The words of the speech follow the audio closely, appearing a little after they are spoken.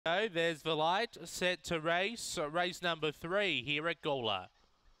There's the light, set to race number 3 here at Gawler.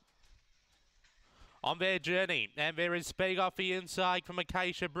 On their journey, and there is speed off the inside from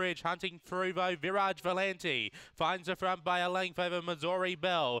Acacia Bridge, hunting through though Viraj Valenti, finds the front by a length over Missouri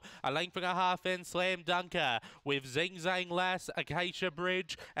Bell, a length and a half in Slam Dunker, with Zing Zang Lass, Acacia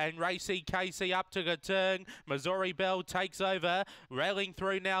Bridge, and Racy Casey up to the turn. Missouri Bell takes over, railing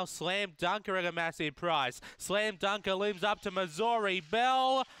through now Slam Dunker at a massive price. Slam Dunker looms up to Missouri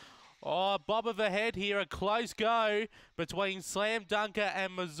Bell. Oh, bob of the head here, a close go between Slam Dunker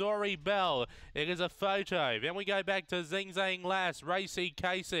and Missouri Bell. It is a photo. Then we go back to Zing Zang Lass, Racy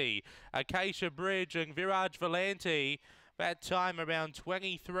Casey, Acacia Bridge and Viraj Valenti. That time around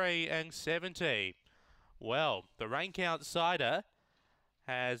 23 and 70. Well, the rank outsider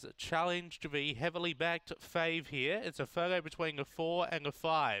has challenged the heavily backed fave here. It's a photo between the 4 and the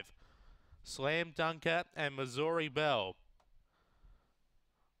 5. Slam Dunker and Missouri Bell.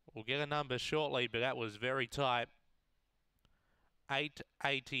 We'll get a number shortly, but that was very tight.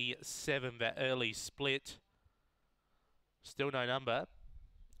 887, that early split. Still no number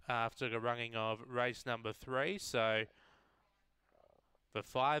after the running of race number 3. So the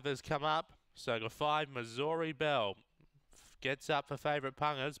 5 has come up. So the 5, Missouri Bell, gets up for favourite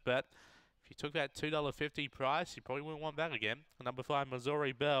pungers. But if you took that $2.50 price, you probably wouldn't want that again. Number 5,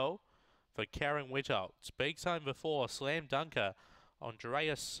 Missouri Bell for Karen Whittle. Speaks home before Slam Dunker.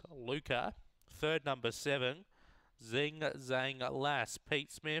 Andreas Luca, third number 7, Zing Zang Lass,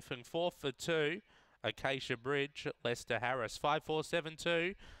 Pete Smith, and 4th for 2, Acacia Bridge, Lester Harris.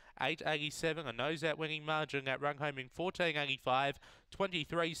 5472, 887, a nose out winning margin that run home in 1485,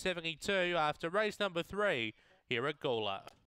 2372 after race number 3 here at Gawler.